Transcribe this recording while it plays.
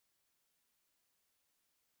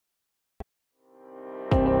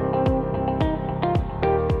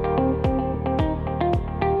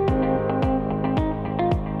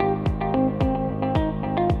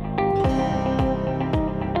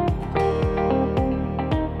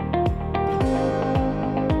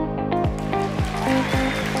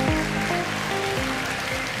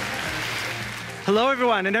Hello,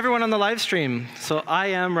 everyone, and everyone on the live stream. So I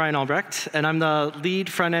am Ryan Albrecht, and I'm the lead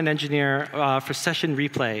front-end engineer for Session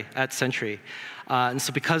Replay at Sentry. And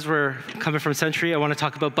so because we're coming from Sentry, I want to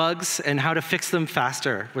talk about bugs and how to fix them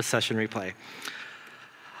faster with Session Replay.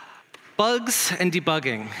 Bugs and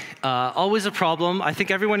debugging, always a problem. I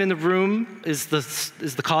think everyone in the room is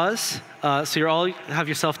the cause, so you all have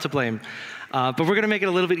yourself to blame. But we're going to make it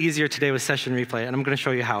a little bit easier today with Session Replay, and I'm going to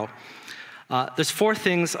show you how. There's 4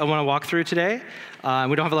 things I want to walk through today. We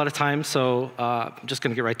don't have a lot of time, so I'm just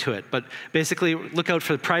going to get right to it. But basically, look out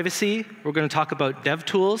for privacy. We're going to talk about dev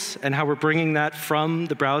tools and how we're bringing that from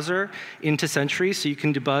the browser into Sentry so you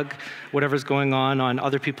can debug whatever's going on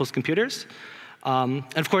other people's computers. And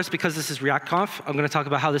of course, because this is ReactConf, I'm going to talk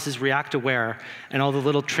about how this is React-aware and all the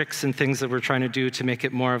little tricks and things that we're trying to do to make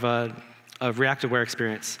it more of a React-aware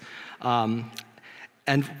experience.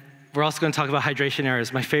 And we're also going to talk about hydration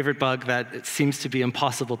errors, my favorite bug that it seems to be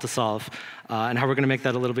impossible to solve, and how we're going to make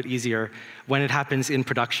that a little bit easier when it happens in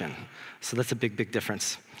production. So that's a big, big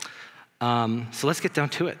difference. So let's get down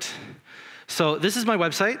to it. So this is my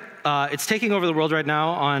website. It's taking over the world right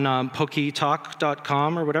now on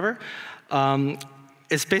poketalk.com or whatever.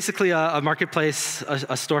 It's basically a marketplace,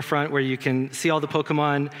 a storefront where you can see all the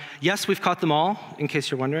Pokemon. Yes, we've caught them all, in case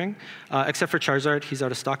you're wondering, except for Charizard. He's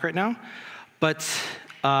out of stock right now. But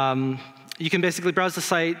you can basically browse the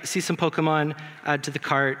site, see some Pokemon, add to the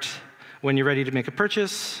cart. When you're ready to make a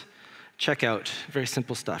purchase, check out. Very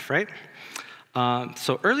simple stuff, right?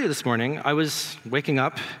 So earlier this morning, I was waking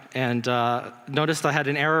up and noticed I had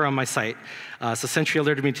an error on my site. So Sentry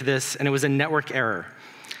alerted me to this, and it was a network error.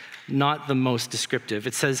 Not the most descriptive.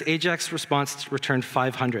 It says AJAX response returned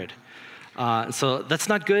 500. So that's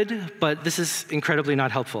not good, but this is incredibly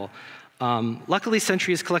not helpful. Luckily,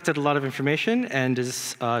 Sentry has collected a lot of information and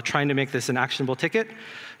is trying to make this an actionable ticket.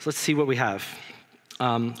 So let's see what we have.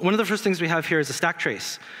 One of the first things we have here is a stack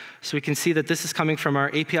trace. So we can see that this is coming from our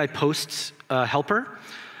API posts helper.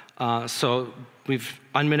 So we've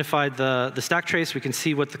unminified the stack trace. We can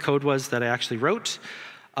see what the code was that I actually wrote.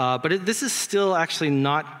 But this is still actually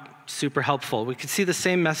not super helpful. We can see the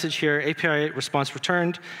same message here, API response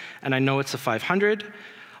returned, and I know it's a 500.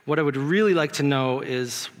 What I would really like to know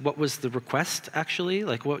is what was the request, actually?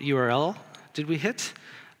 Like, what URL did we hit?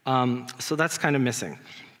 So that's kind of missing.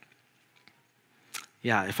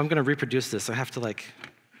 Yeah, if I'm going to reproduce this, I have to, like,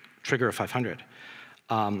 trigger a 500.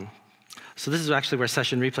 So this is actually where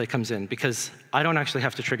Session Replay comes in, because I don't actually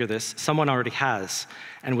have to trigger this. Someone already has.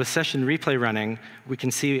 And with Session Replay running, we can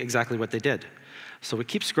see exactly what they did. So we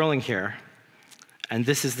keep scrolling here, and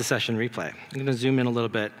this is the Session Replay. I'm going to zoom in a little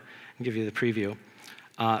bit and give you the preview.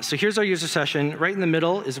 So here's our user session. Right in the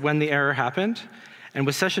middle is when the error happened. And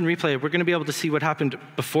with Session Replay, we're going to be able to see what happened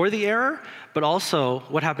before the error, but also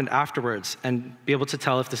what happened afterwards, and be able to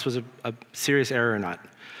tell if this was a serious error or not.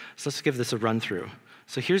 So let's give this a run through.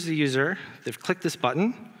 So here's the user. They've clicked this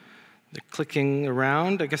button. They're clicking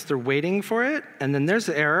around. I guess they're waiting for it. And then there's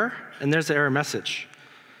the error, and there's the error message.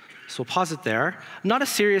 So we'll pause it there. Not a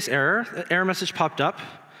serious error. The error message popped up.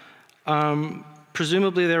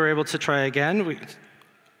 Presumably, they were able to try again.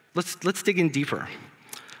 Let's dig in deeper.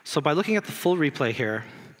 So by looking at the full replay here,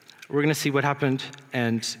 we're going to see what happened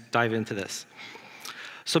and dive into this.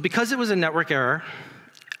 So because it was a network error,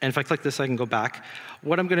 and if I click this, I can go back,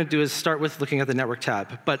 what I'm going to do is start with looking at the network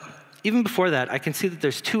tab. But even before that, I can see that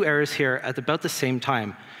there's 2 errors here at about the same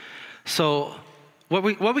time. So what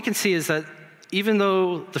we can see is that even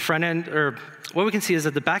though the front end, or what we can see is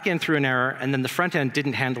that the back end threw an error, and then the front end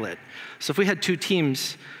didn't handle it. So if we had 2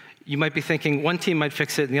 teams, you might be thinking one team might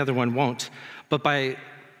fix it and the other one won't. But by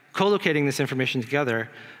co-locating this information together,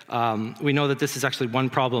 we know that this is actually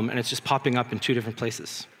one problem, and it's just popping up in 2 different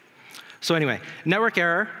places. So anyway, network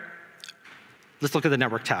error. Let's look at the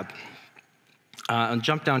network tab. And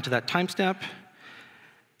jump down to that timestamp.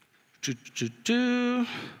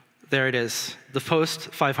 There it is, the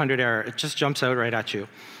post 500 error. It just jumps out right at you.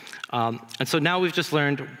 And so now we've just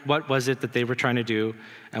learned what was it that they were trying to do,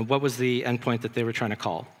 and what was the endpoint that they were trying to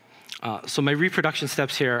call. So my reproduction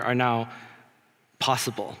steps here are now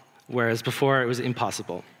possible, whereas before it was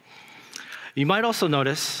impossible. You might also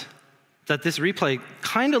notice that this replay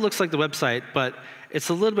kind of looks like the website, but it's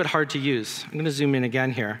a little bit hard to use. I'm going to zoom in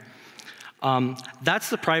again here. That's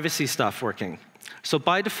the privacy stuff working. So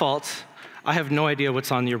by default, I have no idea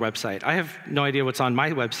what's on your website. I have no idea what's on my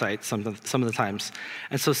website some of the times.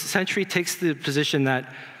 And so Sentry takes the position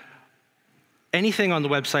that anything on the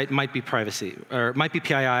website might be privacy, or might be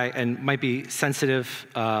PII, and might be sensitive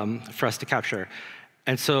for us to capture.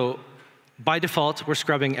 And so by default, we're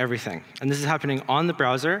scrubbing everything. And this is happening on the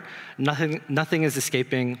browser. Nothing is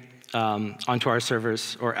escaping onto our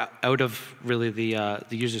servers or out of really the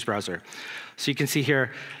user's browser. So you can see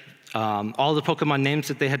here, all the Pokemon names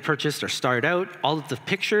that they had purchased are starred out. All of the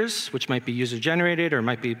pictures, which might be user-generated or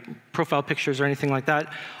might be profile pictures or anything like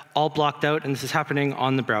that, all blocked out, and this is happening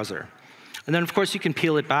on the browser. And then, of course, you can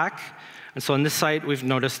peel it back. And so on this site, we've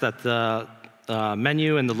noticed that the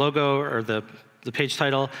menu and the logo or the page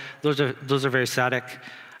title, those are very static,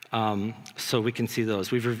 so we can see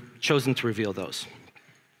those. We've chosen to reveal those.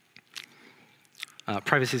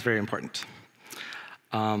 Privacy is very important.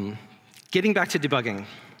 Getting back to debugging.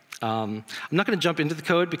 I'm not going to jump into the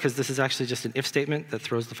code because this is actually just an if statement that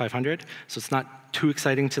throws the 500, so it's not too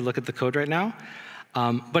exciting to look at the code right now.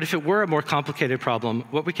 But if it were a more complicated problem,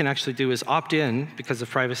 what we can actually do is opt in, because of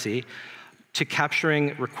privacy, to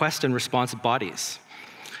capturing request and response bodies.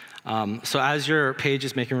 So as your page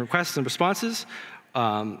is making requests and responses,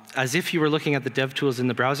 as if you were looking at the dev tools in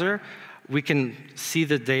the browser, we can see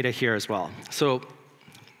the data here as well. So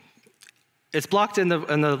it's blocked on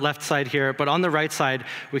the left side here, but on the right side,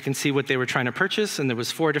 we can see what they were trying to purchase, and there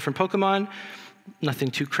was 4 different Pokemon, nothing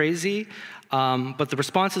too crazy. But the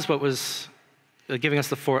response is what was giving us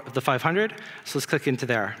the 500, so let's click into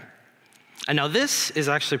there. And now this is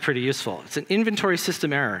actually pretty useful. It's an inventory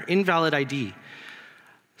system error, invalid ID.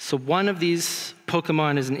 So one of these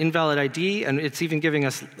Pokemon is an invalid ID, and it's even giving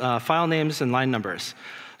us file names and line numbers.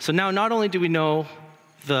 So now not only do we know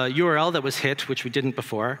the URL that was hit, which we didn't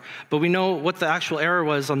before, but we know what the actual error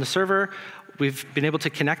was on the server. We've been able to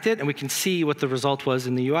connect it, and we can see what the result was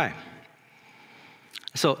in the UI.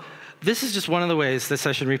 So this is just one of the ways that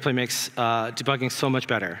Session Replay makes debugging so much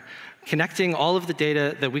better. Connecting all of the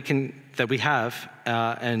data that we have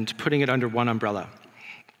and putting it under one umbrella.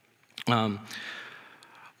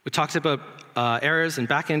 We talked about errors and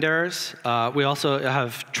back-end errors. We also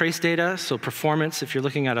have trace data, so performance. If you're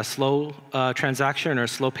looking at a slow transaction or a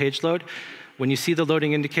slow page load, when you see the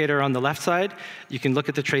loading indicator on the left side, you can look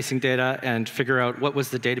at the tracing data and figure out what was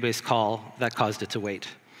the database call that caused it to wait.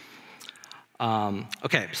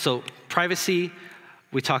 OK, so privacy.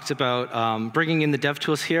 We talked about bringing in the dev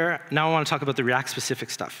tools here. Now I want to talk about the React-specific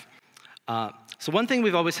stuff. So one thing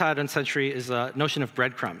we've always had on Sentry is a notion of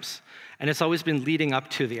breadcrumbs. And it's always been leading up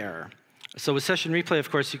to the error. So with Session Replay,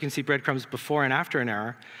 of course, you can see breadcrumbs before and after an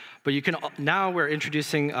error. But you can now we're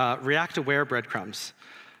introducing React-aware breadcrumbs.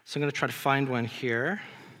 So I'm going to try to find one here.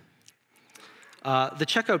 The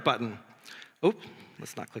checkout button. Oh,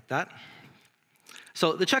 let's not click that.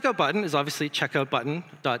 So the checkout button is obviously checkout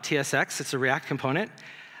button.tsx. It's a React component.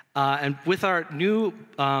 And with our new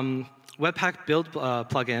Webpack build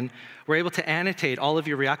plugin, we're able to annotate all of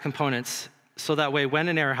your React components. So that way, when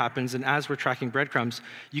an error happens, and as we're tracking breadcrumbs,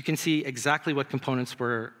 you can see exactly what components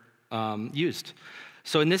were used.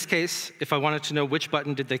 So in this case, if I wanted to know which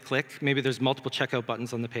button did they click, maybe there's multiple checkout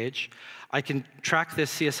buttons on the page, I can track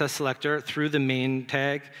this CSS selector through the main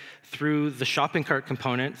tag, through the shopping cart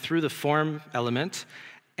component, through the form element,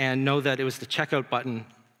 and know that it was the checkout button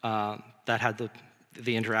that had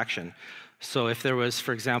the interaction. So if there was,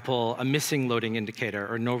 for example, a missing loading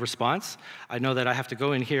indicator or no response, I know that I have to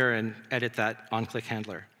go in here and edit that on-click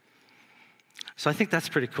handler. So I think that's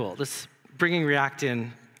pretty cool. This bringing React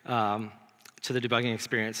in to the debugging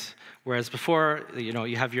experience, whereas before,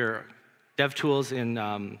 you have your dev tools in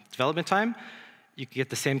development time, you can get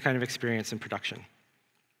the same kind of experience in production.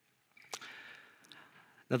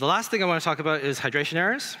 Now, the last thing I want to talk about is hydration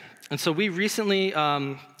errors. And so we recently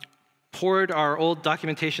poured our old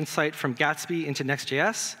documentation site from Gatsby into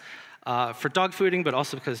Next.js for dog fooding, but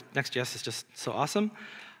also because Next.js is just so awesome.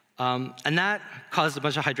 And that caused a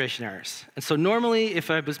bunch of hydration errors. And so normally,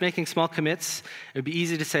 if I was making small commits, it would be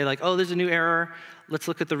easy to say, like, oh, there's a new error. Let's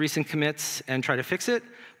look at the recent commits and try to fix it.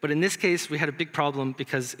 But in this case, we had a big problem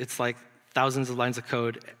because it's like thousands of lines of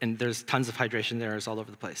code, and there's tons of hydration errors all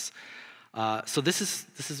over the place. So this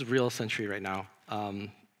is real Sentry right now.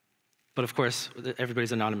 But of course,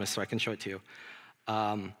 everybody's anonymous, so I can show it to you.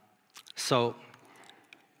 So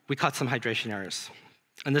we caught some hydration errors.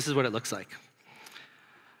 And this is what it looks like.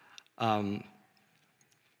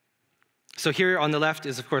 So here on the left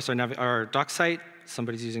is, of course, our doc site.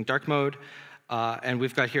 Somebody's using dark mode. And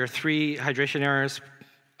we've got here 3 hydration errors.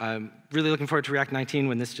 I'm really looking forward to React 19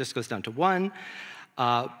 when this just goes down to 1.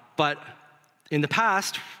 But in the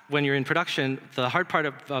past, when you're in production, the hard part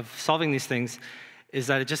of solving these things is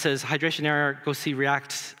that it just says hydration error, go see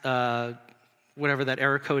React, whatever that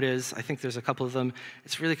error code is. I think there's a couple of them.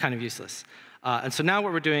 It's really kind of useless. And so now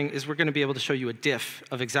what we're doing is we're going to be able to show you a diff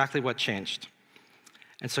of exactly what changed.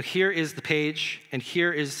 And so here is the page, and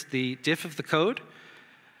here is the diff of the code.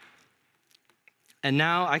 And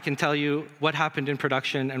now I can tell you what happened in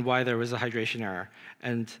production and why there was a hydration error.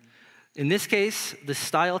 And In this case, the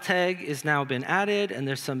style tag has now been added, and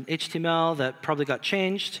there's some HTML that probably got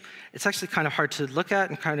changed. It's actually kind of hard to look at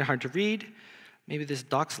and kind of hard to read. Maybe this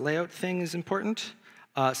docs layout thing is important.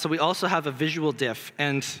 So we also have a visual diff,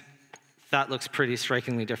 and that looks pretty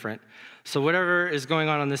strikingly different. So whatever is going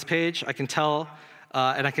on this page, I can tell,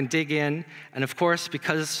 and I can dig in. And of course,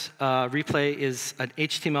 because replay is an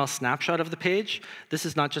HTML snapshot of the page, this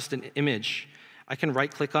is not just an image. I can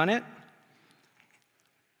right-click on it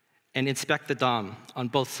and inspect the DOM on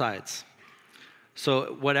both sides.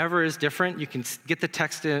 So whatever is different, you can get the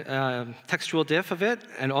textual diff of it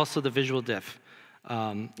and also the visual diff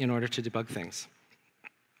in order to debug things.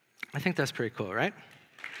 I think that's pretty cool, right?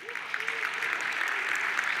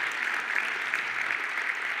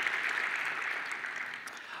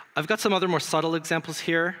 I've got some other more subtle examples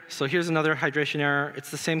here. So here's another hydration error. It's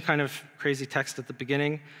the same kind of crazy text at the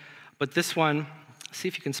beginning. But this one, see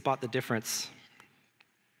if you can spot the difference.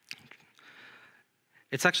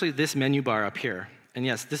 It's actually this menu bar up here. And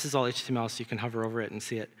yes, this is all HTML, so you can hover over it and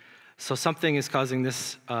see it. So something is causing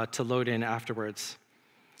this to load in afterwards.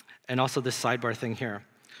 And also this sidebar thing here.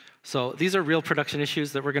 So these are real production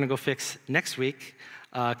issues that we're going to go fix next week,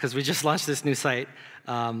 because we just launched this new site.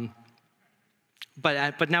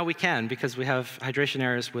 But now we can, because we have hydration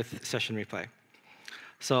errors with session replay.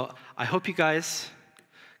 So I hope you guys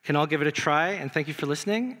can all give it a try, and thank you for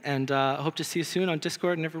listening. And I hope to see you soon on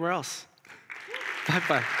Discord and everywhere else.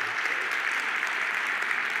 Bye-bye.